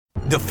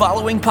The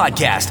following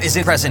podcast is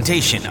a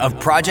presentation of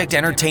Project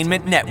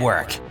Entertainment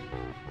Network.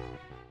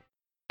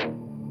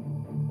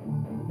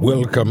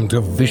 Welcome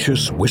to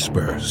Vicious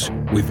Whispers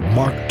with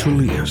Mark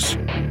Tullius,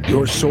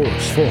 your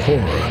source for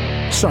horror,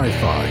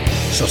 sci-fi,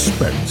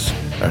 suspense,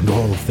 and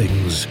all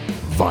things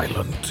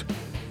violent.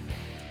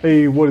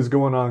 Hey, what is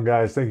going on,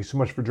 guys? Thank you so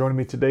much for joining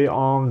me today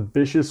on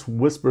Vicious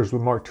Whispers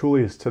with Mark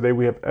Tullius. Today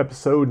we have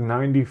episode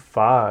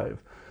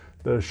 95.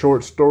 The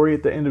short story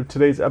at the end of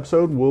today's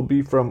episode will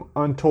be from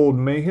Untold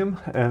Mayhem,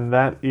 and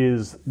that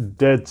is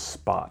Dead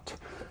Spot.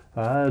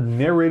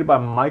 Narrated by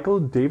Michael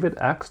David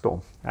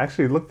Axtell. I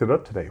actually looked it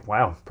up today.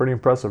 Wow, pretty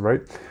impressive,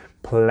 right?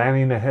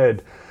 Planning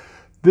ahead.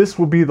 This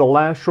will be the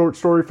last short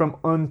story from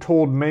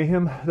Untold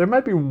Mayhem. There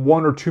might be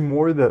one or two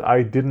more that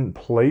I didn't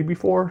play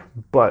before,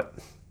 but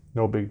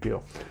no big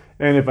deal.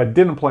 And if I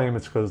didn't play them,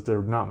 it's because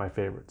they're not my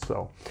favorites,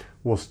 so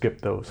we'll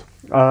skip those.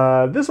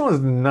 This one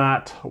is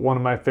not one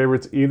of my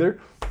favorites either,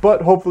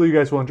 but hopefully you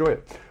guys will enjoy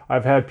it.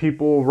 I've had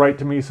people write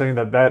to me saying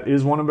that that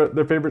is one of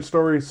their favorite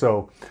stories,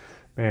 so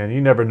man,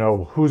 you never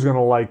know who's going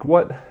to like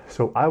what.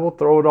 So I will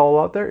throw it all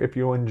out there. If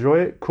you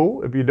enjoy it,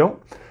 cool. If you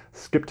don't,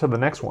 skip to the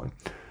next one.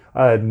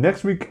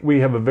 Next week,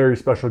 we have a very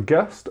special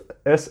guest,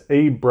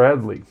 S.A.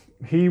 Bradley.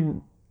 He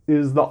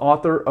is the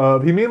author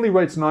of, he mainly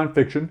writes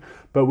nonfiction,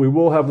 but we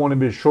will have one of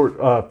his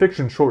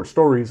fiction short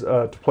stories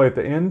to play at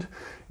the end.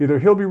 Either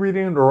he'll be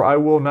reading it or I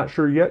will, not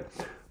sure yet.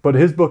 But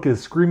his book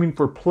is Screaming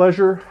for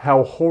Pleasure,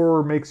 How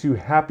Horror Makes You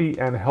Happy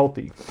and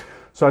Healthy.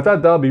 So I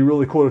thought that would be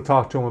really cool to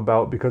talk to him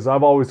about, because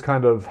I've always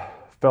kind of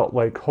felt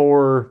like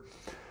horror,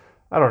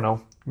 I don't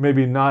know,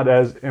 maybe not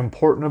as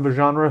important of a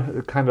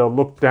genre, kind of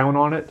looked down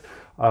on it.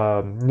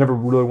 Never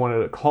really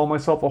wanted to call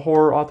myself a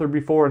horror author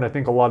before, and I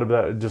think a lot of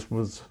that just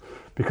was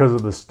because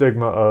of the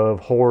stigma of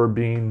horror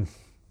being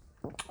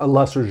a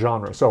lesser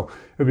genre. So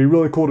it'd be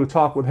really cool to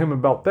talk with him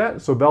about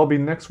that. So that'll be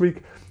next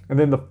week. And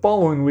then the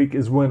following week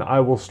is when I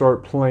will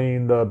start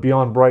playing the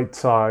Beyond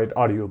Brightside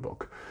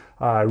audiobook.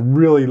 I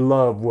really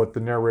love what the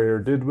narrator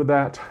did with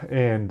that.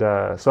 And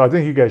so I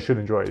think you guys should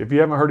enjoy it. If you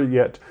haven't heard it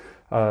yet,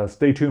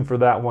 stay tuned for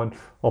that one.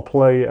 I'll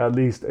play at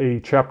least a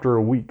chapter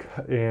a week.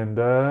 And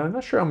I'm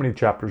not sure how many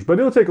chapters, but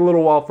it'll take a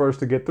little while for us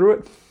to get through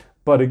it.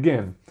 But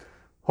again,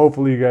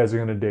 hopefully you guys are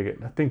going to dig it.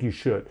 I think you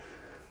should.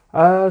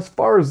 As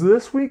far as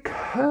this week,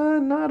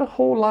 not a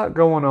whole lot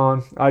going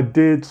on. I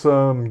did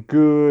some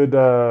good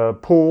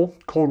pool,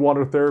 cold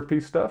water therapy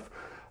stuff.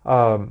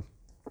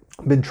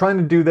 Been trying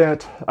to do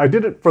that. I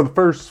did it for the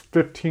first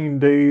 15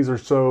 days or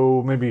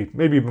so, maybe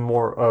even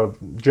more of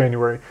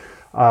January.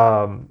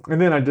 And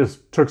then I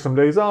just took some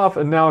days off,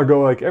 and now I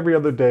go like every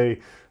other day.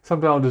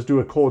 Sometimes I'll just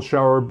do a cold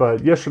shower,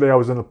 but yesterday I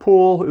was in the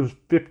pool. It was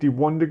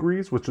 51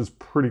 degrees, which is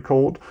pretty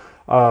cold.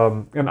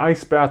 An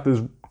ice bath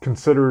is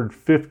considered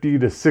 50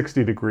 to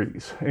 60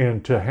 degrees.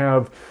 And to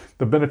have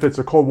the benefits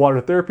of cold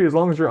water therapy, as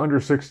long as you're under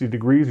 60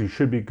 degrees, you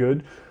should be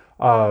good.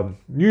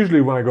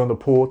 Usually when I go in the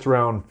pool, it's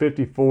around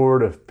 54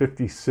 to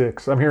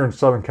 56. I'm here in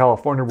Southern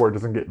California where it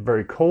doesn't get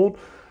very cold.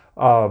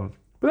 But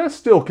that's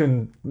still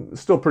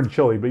pretty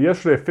chilly. But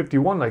yesterday at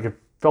 51, like, it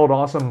felt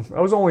awesome. I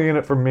was only in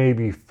it for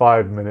maybe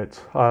 5 minutes.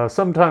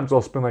 Sometimes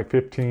I'll spend like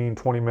 15,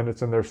 20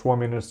 minutes in there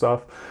swimming and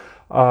stuff.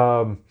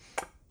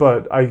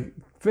 But I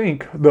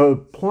think the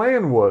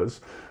plan was,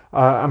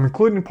 I'm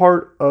including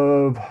part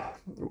of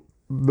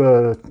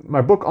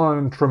my book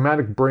on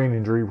traumatic brain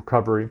injury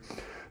recovery.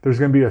 There's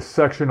going to be a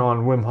section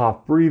on Wim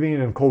Hof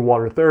breathing and cold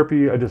water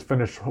therapy. I just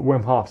finished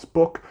Wim Hof's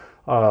book.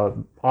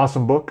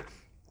 Awesome book.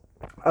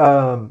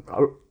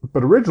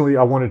 But originally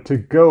I wanted to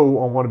go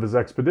on one of his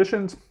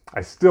expeditions.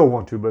 I still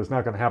want to, but it's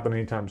not going to happen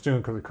anytime soon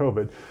because of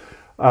COVID.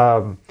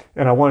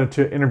 And I wanted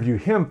to interview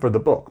him for the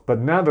book. But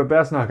now that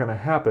that's not going to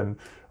happen,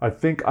 I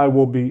think I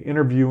will be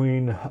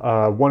interviewing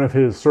one of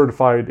his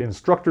certified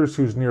instructors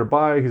who's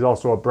nearby. He's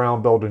also a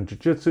brown belt in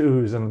jiu-jitsu,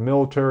 who's in the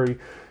military.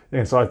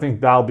 And so I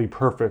think that'll be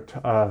perfect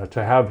to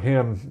have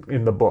him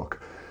in the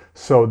book.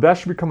 So that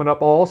should be coming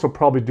up. I'll also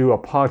probably do a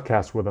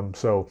podcast with him.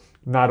 So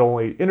not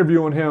only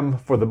interviewing him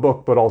for the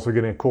book, but also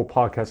getting a cool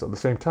podcast at the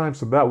same time.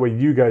 So that way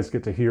you guys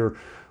get to hear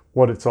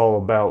what it's all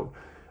about.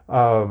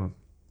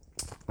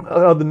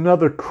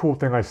 Another cool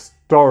thing I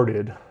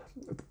started.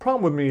 The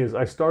problem with me is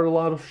I start a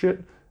lot of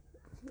shit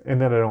and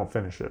then I don't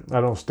finish it.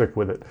 I don't stick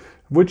with it,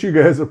 which you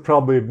guys have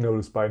probably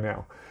noticed by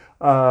now.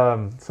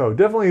 So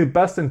definitely the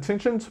best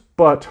intentions,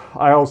 but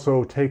I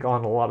also take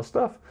on a lot of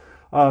stuff.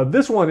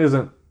 This one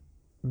isn't,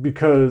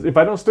 because if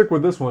I don't stick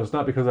with this one, it's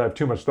not because I have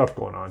too much stuff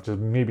going on. It's just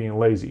me being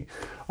lazy.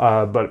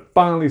 But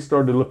finally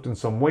started lifting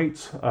some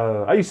weights.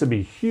 I used to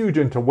be huge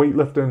into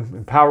weightlifting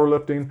and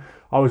powerlifting.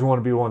 I always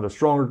wanted to be one of the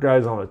stronger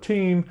guys on the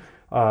team.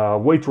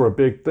 Weights were a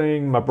big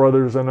thing. My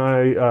brothers and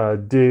I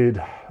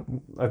did,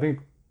 I think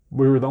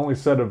we were the only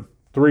set of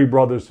 3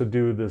 brothers to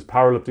do this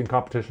powerlifting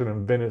competition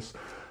in Venice.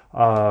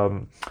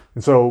 And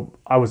so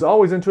I was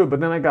always into it,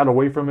 but then I got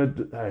away from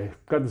it. I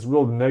got this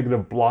real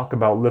negative block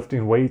about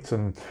lifting weights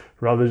and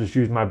rather just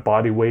use my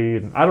body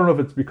weight. And I don't know if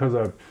it's because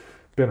I've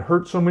been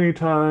hurt so many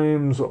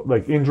times,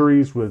 like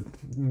injuries with,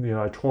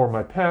 I tore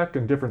my pec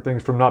and different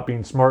things from not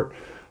being smart,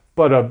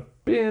 but I've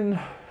been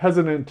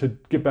hesitant to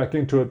get back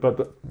into it,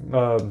 but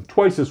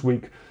twice this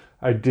week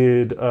I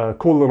did a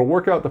cool little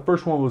workout. The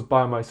first one was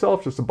by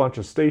myself, just a bunch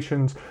of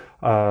stations,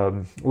 a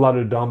lot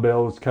of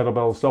dumbbells,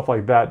 kettlebells, stuff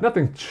like that.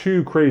 Nothing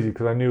too crazy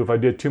because I knew if I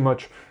did too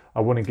much, I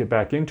wouldn't get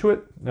back into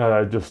it.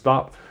 I'd just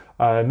stop.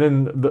 And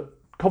then a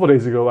couple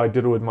days ago, I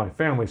did it with my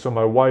family. So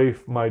my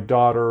wife, my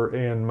daughter,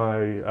 and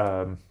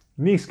my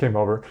niece came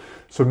over.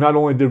 So not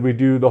only did we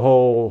do the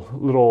whole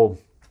little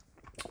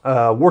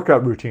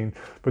workout routine,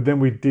 but then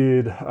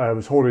I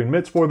was holding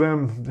mitts for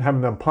them,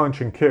 having them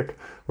punch and kick,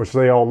 which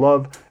they all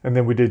love, and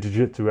then we did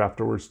jiu-jitsu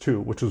afterwards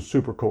too, which was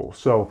super cool.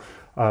 So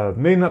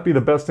may not be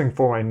the best thing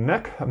for my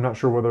neck. I'm not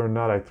sure whether or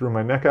not I threw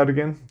my neck out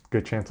again.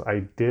 Good chance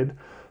I did,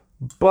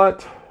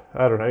 but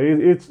I don't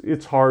know.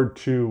 It's hard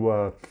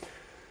to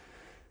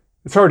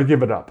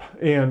give it up,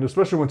 and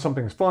especially when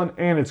something's fun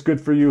and it's good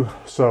for you.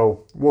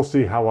 So we'll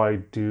see how I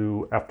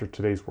do after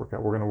today's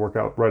workout. We're going to work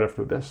out right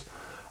after this.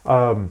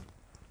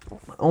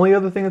 Only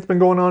other thing that's been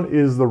going on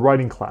is the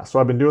writing class. So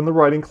I've been doing the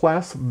writing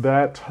class.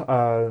 That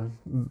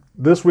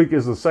this week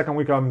is the second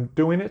week I'm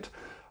doing it.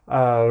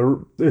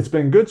 It's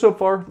been good so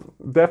far,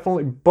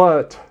 definitely,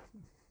 but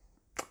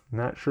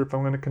not sure if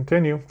I'm going to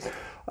continue.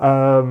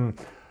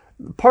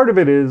 Part of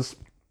it is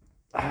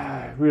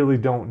I really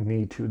don't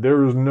need to.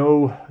 There is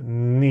no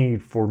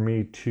need for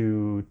me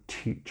to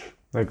teach.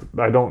 Like,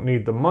 I don't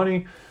need the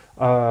money.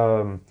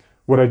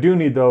 What I do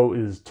need though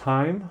is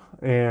time.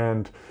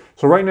 And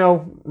so right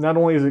now, not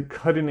only is it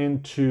cutting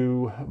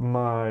into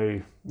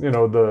my,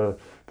 the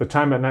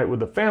time at night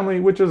with the family,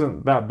 which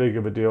isn't that big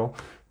of a deal.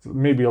 It's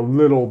maybe a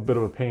little bit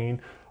of a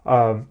pain.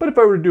 But if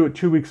I were to do it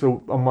 2 weeks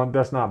a month,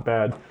 that's not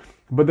bad.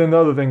 But then the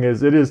other thing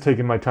is, it is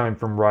taking my time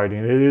from writing.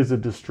 It is a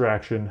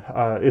distraction.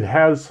 It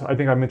has, I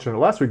think I mentioned it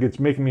last week, it's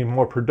making me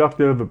more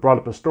productive. It brought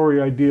up a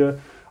story idea.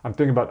 I'm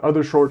thinking about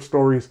other short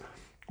stories.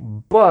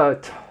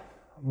 But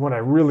what I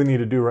really need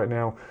to do right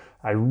now,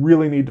 I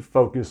really need to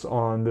focus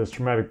on this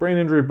traumatic brain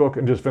injury book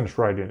and just finish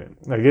writing it.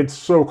 Like, it's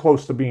so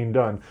close to being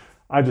done.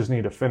 I just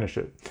need to finish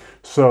it.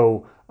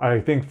 So I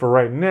think for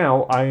right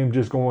now, I am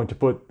just going to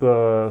put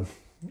the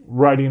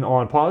writing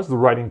on pause, the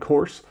writing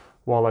course,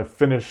 while I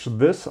finish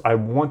this. I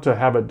want to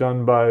have it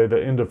done by the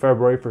end of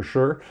February for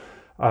sure.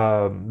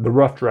 The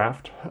rough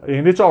draft.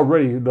 And it's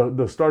already,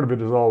 the start of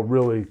it is all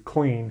really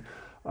clean.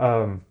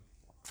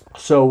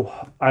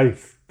 So I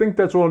think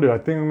that's what I'll do. I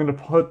think I'm going to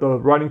put the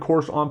writing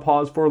course on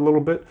pause for a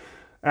little bit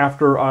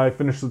after I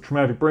finish the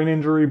traumatic brain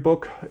injury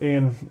book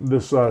and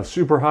this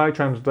super high,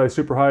 trying to die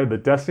super high, the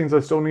destines I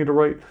still need to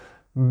write.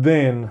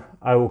 Then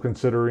I will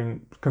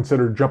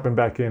consider jumping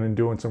back in and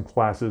doing some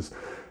classes.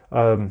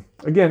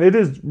 Again, it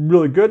is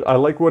really good. I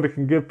like what it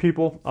can give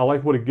people. I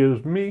like what it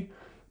gives me.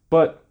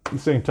 But at the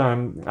same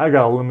time, I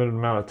got a limited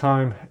amount of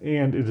time,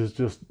 and it is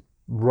just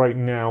right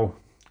now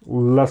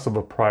less of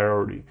a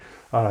priority.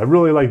 I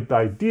really like the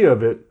idea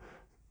of it,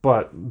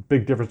 but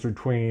big difference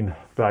between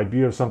the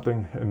idea of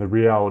something and the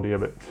reality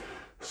of it.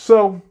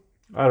 So,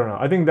 I don't know.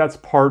 I think that's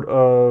part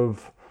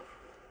of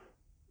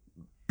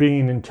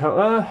being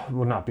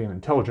not being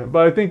intelligent,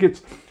 but I think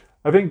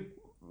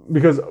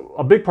because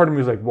a big part of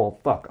me is like, well,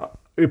 fuck,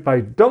 if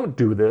I don't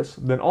do this,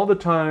 then all the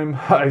time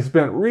I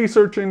spent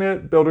researching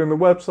it, building the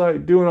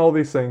website, doing all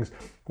these things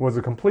was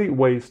a complete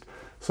waste.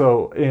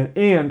 So,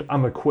 and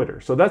I'm a quitter.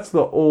 So that's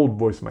the old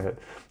voice in my head.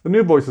 The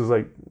new voice is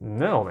like,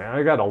 no, man,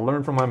 I got to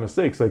learn from my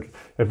mistakes. Like,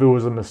 if it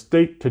was a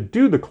mistake to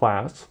do the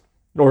class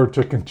or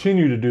to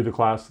continue to do the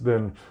class,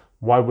 then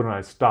why wouldn't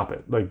I stop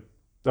it? Like,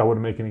 that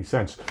wouldn't make any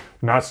sense.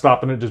 Not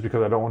stopping it just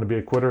because I don't want to be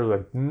a quitter.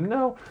 Like,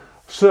 no.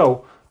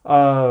 So,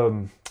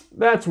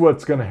 that's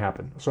what's going to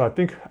happen. So I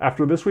think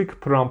after this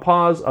week, put it on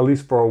pause, at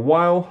least for a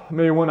while.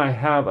 Maybe when I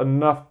have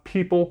enough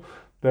people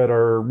that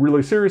are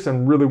really serious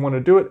and really want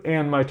to do it,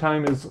 and my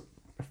time is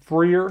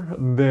freer,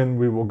 then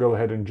we will go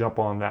ahead and jump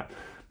on that.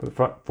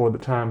 But for the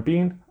time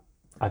being,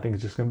 I think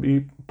it's just going to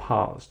be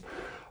paused.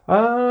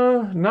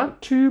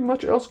 Not too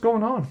much else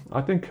going on.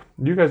 I think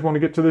you guys want to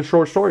get to this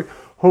short story.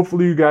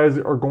 Hopefully you guys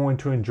are going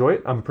to enjoy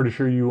it. I'm pretty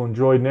sure you will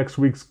enjoy next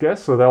week's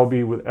guest. So that'll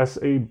be with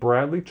S.A.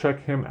 Bradley.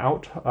 Check him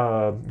out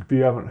if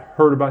you haven't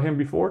heard about him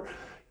before.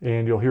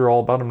 And you'll hear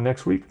all about him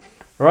next week.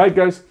 All right,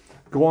 guys.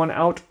 Going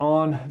out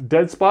on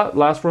Dead Spot.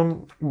 Last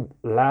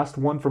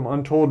one from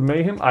Untold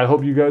Mayhem. I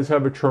hope you guys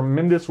have a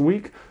tremendous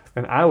week.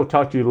 And I will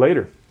talk to you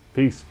later.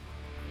 Peace.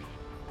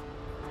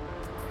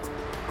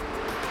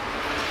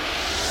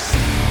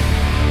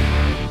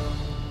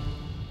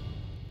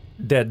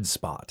 Dead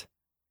Spot.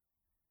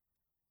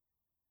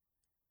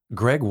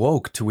 Greg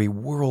woke to a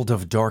world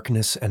of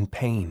darkness and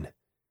pain.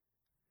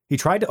 He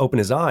tried to open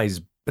his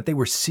eyes, but they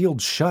were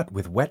sealed shut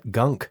with wet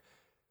gunk.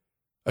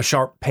 A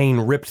sharp pain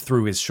ripped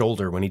through his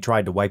shoulder when he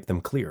tried to wipe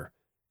them clear.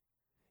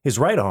 His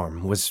right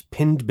arm was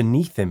pinned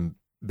beneath him,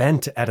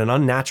 bent at an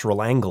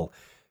unnatural angle,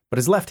 but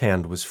his left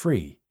hand was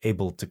free,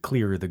 able to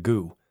clear the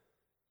goo.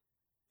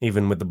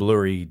 Even with the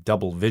blurry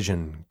double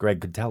vision,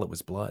 Greg could tell it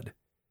was blood.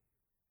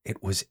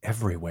 It was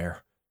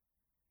everywhere.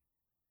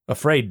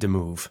 Afraid to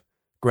move,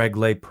 Greg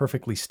lay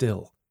perfectly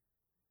still.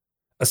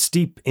 A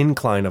steep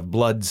incline of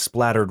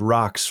blood-splattered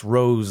rocks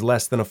rose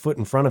less than a foot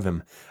in front of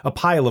him, a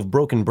pile of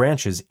broken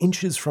branches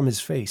inches from his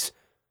face.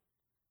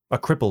 A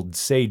crippled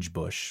sage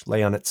bush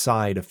lay on its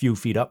side a few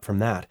feet up from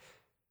that.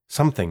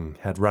 Something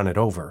had run it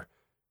over.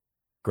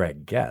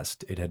 Greg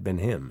guessed it had been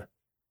him.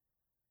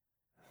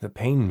 The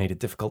pain made it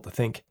difficult to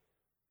think.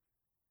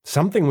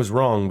 Something was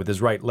wrong with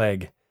his right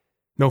leg.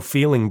 No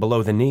feeling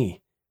below the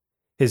knee.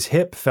 His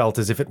hip felt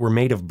as if it were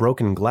made of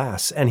broken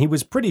glass, and he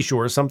was pretty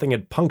sure something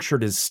had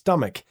punctured his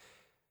stomach.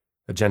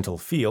 A gentle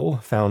feel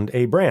found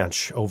a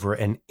branch over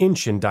an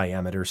inch in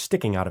diameter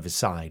sticking out of his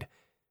side.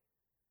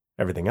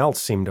 Everything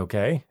else seemed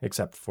okay,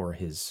 except for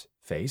his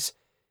face.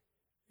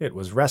 It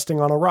was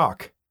resting on a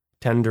rock,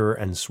 tender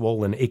and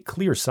swollen, a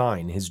clear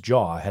sign his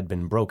jaw had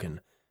been broken.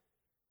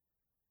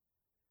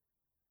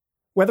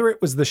 Whether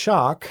it was the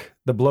shock,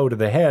 the blow to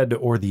the head,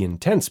 or the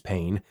intense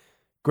pain,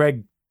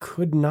 Greg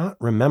could not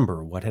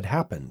remember what had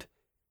happened.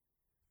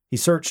 He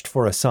searched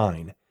for a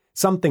sign,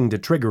 something to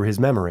trigger his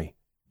memory.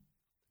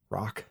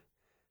 Rock,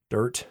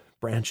 dirt,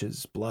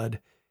 branches, blood.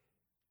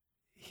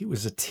 He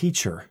was a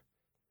teacher.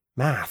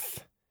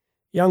 Math.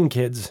 Young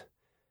kids.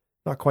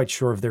 Not quite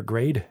sure of their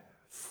grade.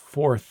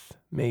 4th,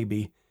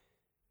 maybe.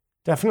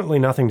 Definitely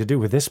nothing to do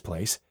with this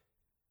place.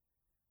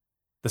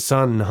 The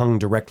sun hung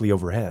directly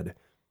overhead.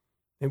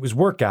 It was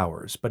work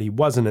hours, but he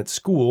wasn't at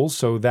school,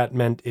 so that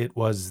meant it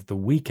was the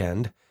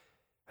weekend,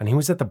 and he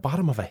was at the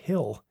bottom of a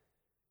hill.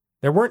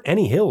 There weren't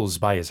any hills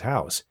by his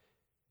house.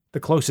 The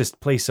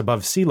closest place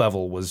above sea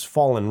level was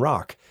Fallen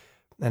Rock,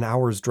 an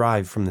hour's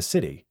drive from the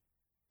city,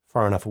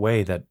 far enough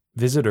away that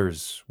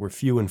visitors were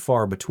few and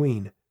far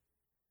between.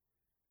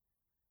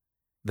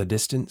 The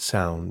distant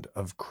sound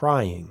of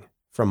crying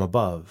from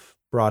above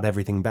brought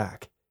everything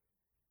back.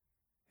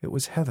 It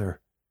was Heather,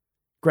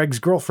 Greg's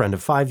girlfriend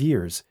of 5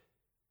 years.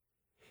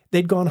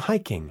 They'd gone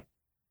hiking.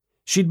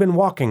 She'd been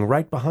walking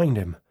right behind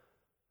him.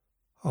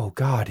 Oh,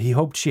 God, he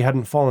hoped she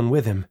hadn't fallen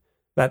with him,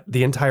 that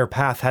the entire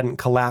path hadn't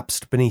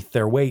collapsed beneath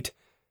their weight.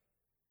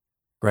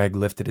 Greg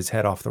lifted his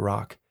head off the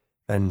rock,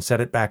 then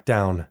set it back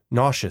down,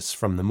 nauseous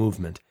from the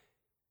movement.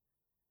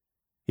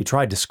 He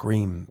tried to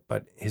scream,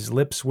 but his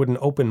lips wouldn't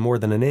open more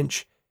than an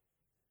inch.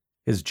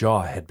 His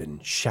jaw had been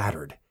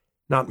shattered,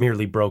 not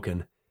merely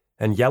broken,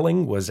 and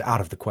yelling was out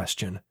of the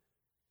question.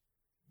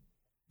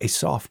 A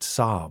soft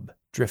sob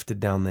drifted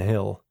down the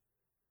hill.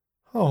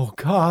 "Oh,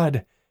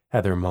 God,"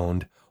 Heather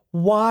moaned.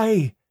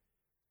 "Why?"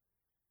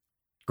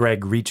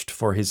 Greg reached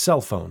for his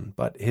cell phone,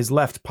 but his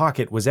left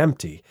pocket was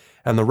empty,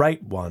 and the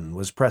right one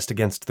was pressed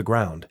against the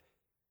ground.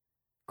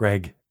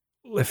 Greg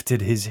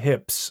lifted his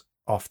hips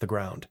off the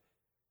ground.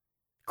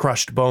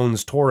 Crushed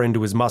bones tore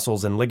into his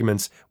muscles and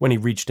ligaments when he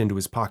reached into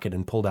his pocket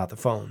and pulled out the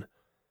phone.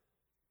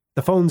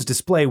 The phone's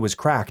display was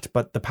cracked,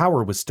 but the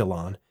power was still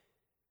on.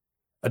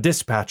 A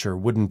dispatcher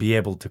wouldn't be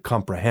able to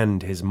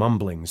comprehend his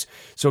mumblings,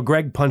 so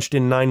Greg punched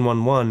in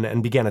 911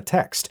 and began a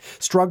text,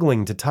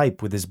 struggling to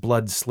type with his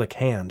blood-slick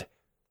hand.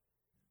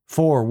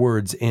 4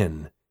 words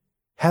in,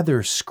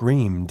 Heather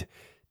screamed,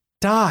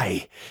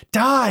 "Die!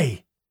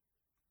 Die!"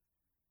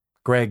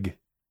 Greg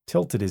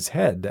tilted his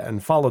head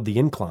and followed the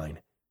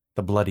incline,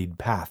 the bloodied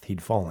path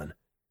he'd fallen.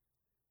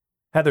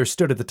 Heather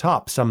stood at the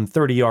top some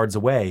 30 yards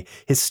away,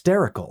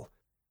 hysterical,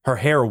 her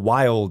hair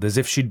wild as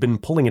if she'd been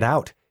pulling it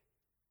out.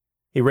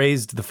 He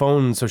raised the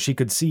phone so she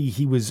could see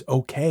he was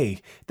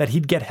okay, that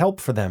he'd get help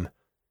for them.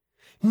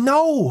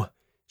 "No!"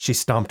 She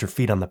stomped her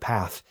feet on the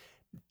path.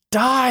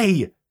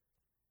 "Die!"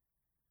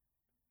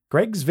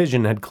 Greg's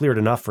vision had cleared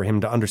enough for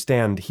him to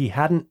understand he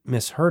hadn't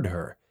misheard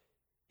her.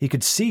 He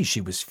could see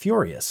she was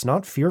furious,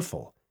 not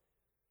fearful.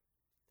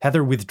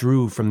 Heather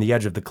withdrew from the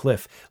edge of the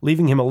cliff,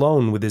 leaving him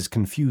alone with his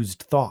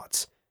confused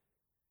thoughts.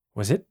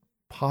 Was it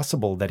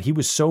possible that he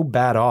was so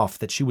bad off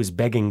that she was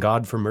begging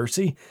God for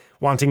mercy,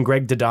 wanting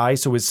Greg to die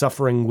so his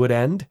suffering would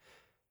end?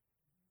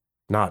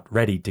 Not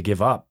ready to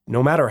give up,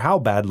 no matter how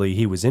badly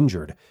he was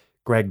injured,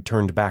 Greg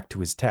turned back to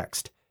his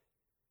text.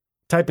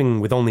 Typing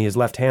with only his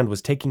left hand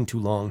was taking too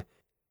long.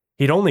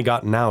 He'd only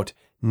gotten out,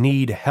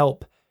 "Need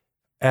help,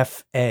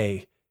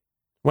 F.A.,"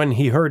 when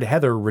he heard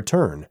Heather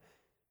return.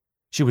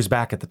 She was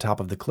back at the top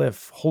of the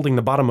cliff, holding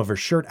the bottom of her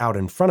shirt out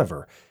in front of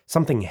her,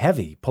 something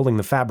heavy pulling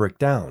the fabric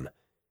down.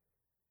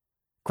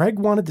 Greg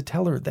wanted to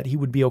tell her that he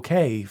would be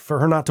okay, for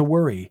her not to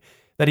worry,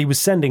 that he was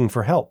sending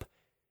for help.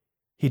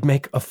 He'd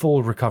make a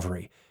full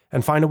recovery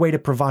and find a way to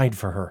provide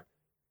for her.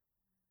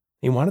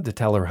 He wanted to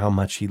tell her how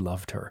much he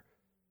loved her,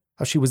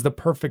 how she was the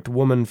perfect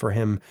woman for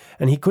him,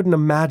 and he couldn't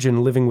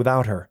imagine living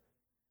without her.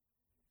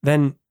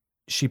 Then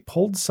she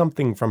pulled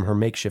something from her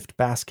makeshift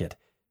basket,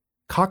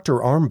 cocked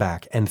her arm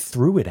back, and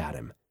threw it at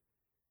him.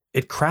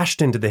 It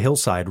crashed into the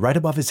hillside right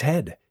above his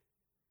head.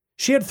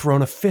 She had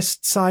thrown a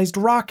fist-sized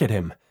rock at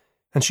him,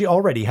 and she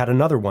already had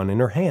another one in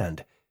her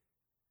hand.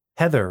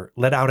 Heather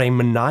let out a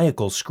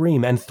maniacal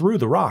scream and threw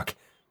the rock.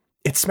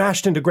 It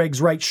smashed into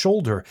Greg's right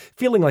shoulder,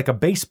 feeling like a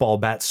baseball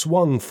bat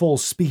swung full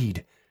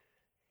speed.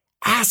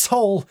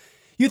 "Asshole!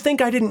 You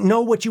think I didn't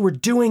know what you were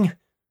doing?"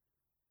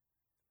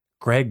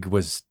 Greg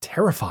was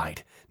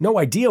terrified, no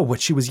idea what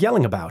she was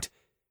yelling about.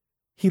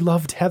 He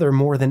loved Heather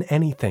more than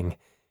anything,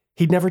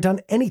 He'd never done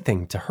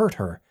anything to hurt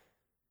her.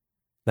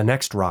 The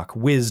next rock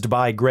whizzed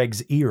by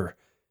Greg's ear.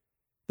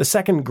 The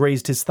second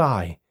grazed his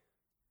thigh.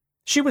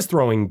 She was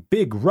throwing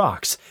big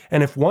rocks,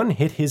 and if one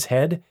hit his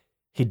head,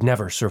 he'd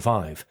never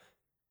survive.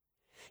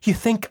 "You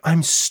think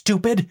I'm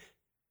stupid?"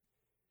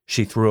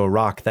 She threw a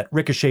rock that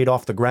ricocheted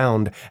off the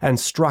ground and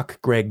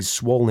struck Greg's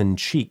swollen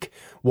cheek,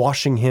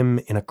 washing him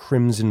in a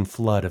crimson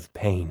flood of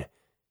pain.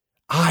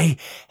 "I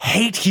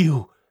hate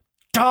you!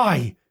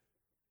 Die!"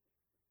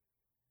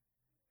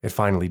 It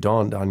finally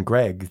dawned on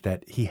Greg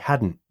that he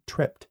hadn't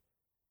tripped.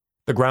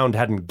 The ground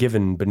hadn't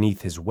given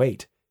beneath his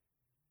weight.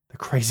 The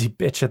crazy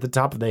bitch at the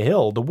top of the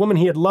hill, the woman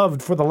he had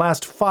loved for the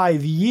last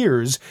 5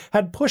 years,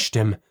 had pushed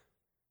him.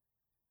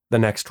 The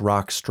next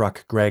rock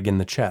struck Greg in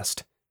the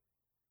chest.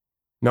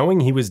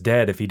 Knowing he was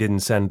dead if he didn't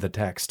send the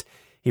text,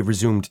 he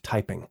resumed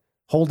typing,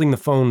 holding the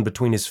phone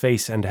between his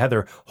face and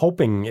Heather,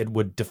 hoping it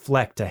would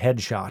deflect a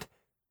headshot.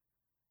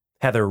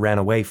 Heather ran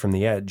away from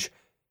the edge.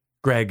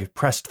 Greg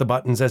pressed the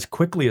buttons as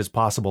quickly as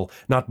possible,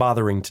 not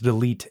bothering to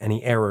delete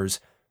any errors.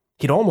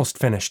 He'd almost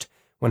finished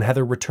when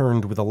Heather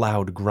returned with a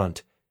loud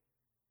grunt.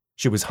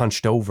 She was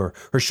hunched over,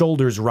 her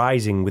shoulders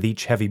rising with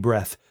each heavy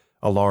breath,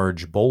 a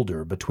large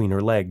boulder between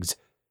her legs.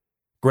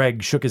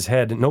 Greg shook his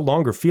head, no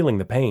longer feeling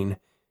the pain.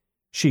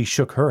 She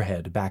shook her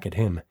head back at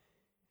him.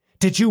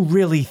 "Did you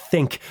really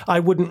think I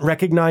wouldn't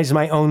recognize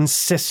my own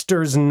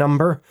sister's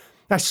number?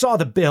 I saw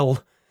the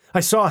bill. I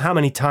saw how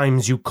many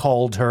times you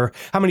called her,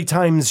 how many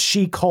times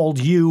she called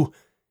you."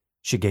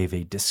 She gave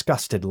a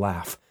disgusted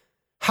laugh.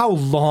 "How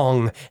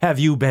long have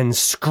you been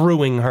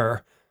screwing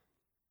her?"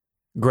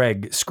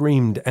 Greg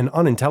screamed an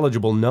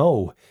unintelligible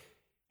no.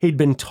 He'd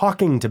been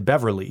talking to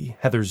Beverly,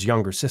 Heather's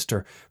younger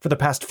sister, for the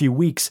past few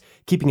weeks,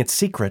 keeping it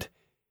secret.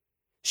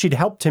 She'd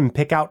helped him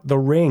pick out the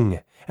ring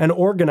and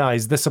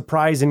organize the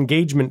surprise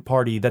engagement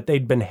party that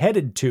they'd been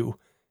headed to,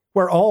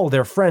 where all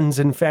their friends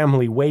and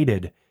family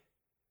waited.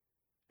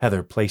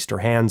 Heather placed her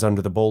hands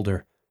under the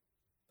boulder.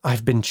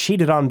 "I've been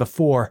cheated on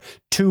before,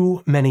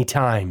 too many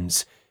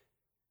times."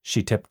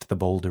 She tipped the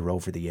boulder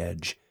over the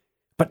edge.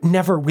 "But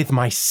never with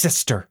my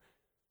sister."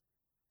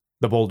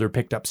 The boulder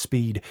picked up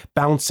speed,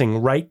 bouncing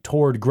right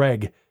toward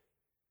Greg.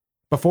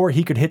 Before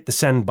he could hit the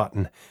send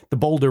button, the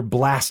boulder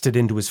blasted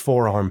into his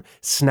forearm,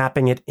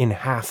 snapping it in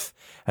half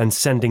and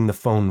sending the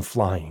phone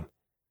flying.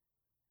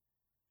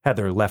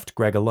 Heather left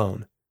Greg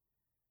alone.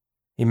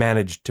 He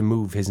managed to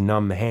move his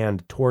numb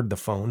hand toward the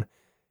phone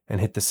and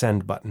hit the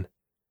send button.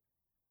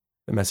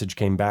 The message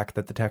came back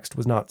that the text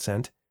was not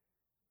sent.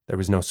 There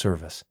was no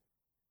service.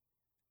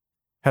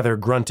 Heather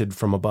grunted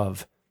from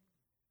above.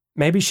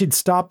 Maybe she'd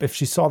stop if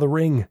she saw the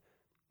ring.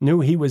 Knew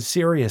he was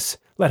serious.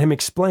 Let him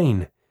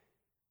explain.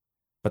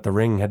 But the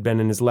ring had been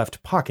in his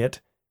left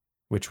pocket,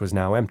 which was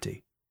now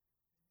empty.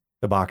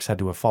 The box had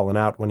to have fallen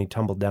out when he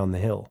tumbled down the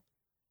hill.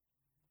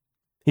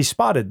 He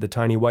spotted the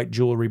tiny white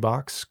jewelry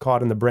box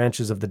caught in the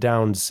branches of the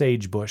downed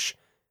sage bush,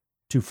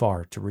 too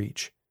far to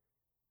reach.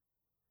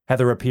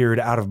 Heather appeared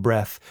out of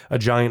breath, a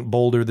giant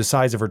boulder the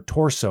size of her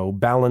torso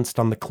balanced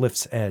on the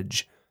cliff's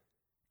edge.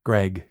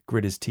 Greg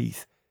grit his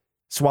teeth,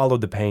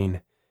 swallowed the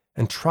pain,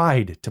 and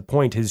tried to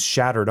point his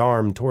shattered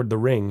arm toward the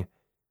ring.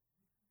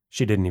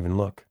 She didn't even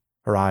look,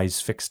 her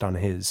eyes fixed on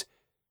his.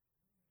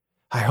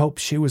 "I hope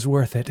she was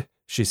worth it,"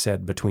 she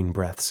said between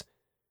breaths.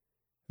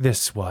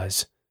 "This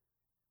was."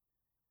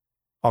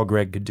 All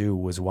Greg could do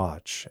was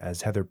watch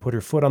as Heather put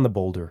her foot on the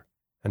boulder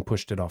and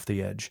pushed it off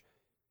the edge.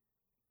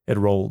 It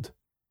rolled,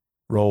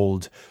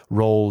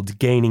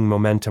 gaining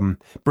momentum,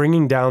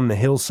 bringing down the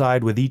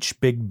hillside with each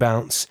big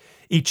bounce,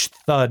 each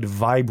thud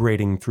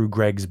vibrating through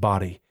Greg's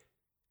body.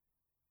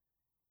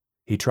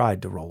 He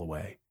tried to roll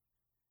away,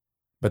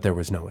 but there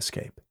was no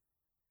escape.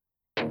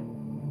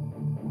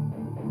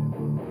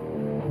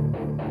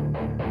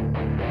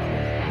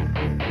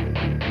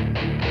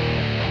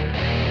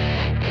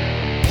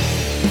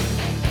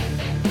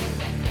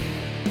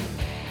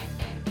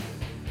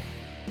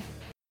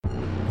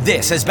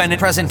 This has been a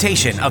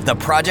presentation of the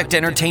Project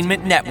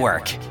Entertainment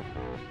Network.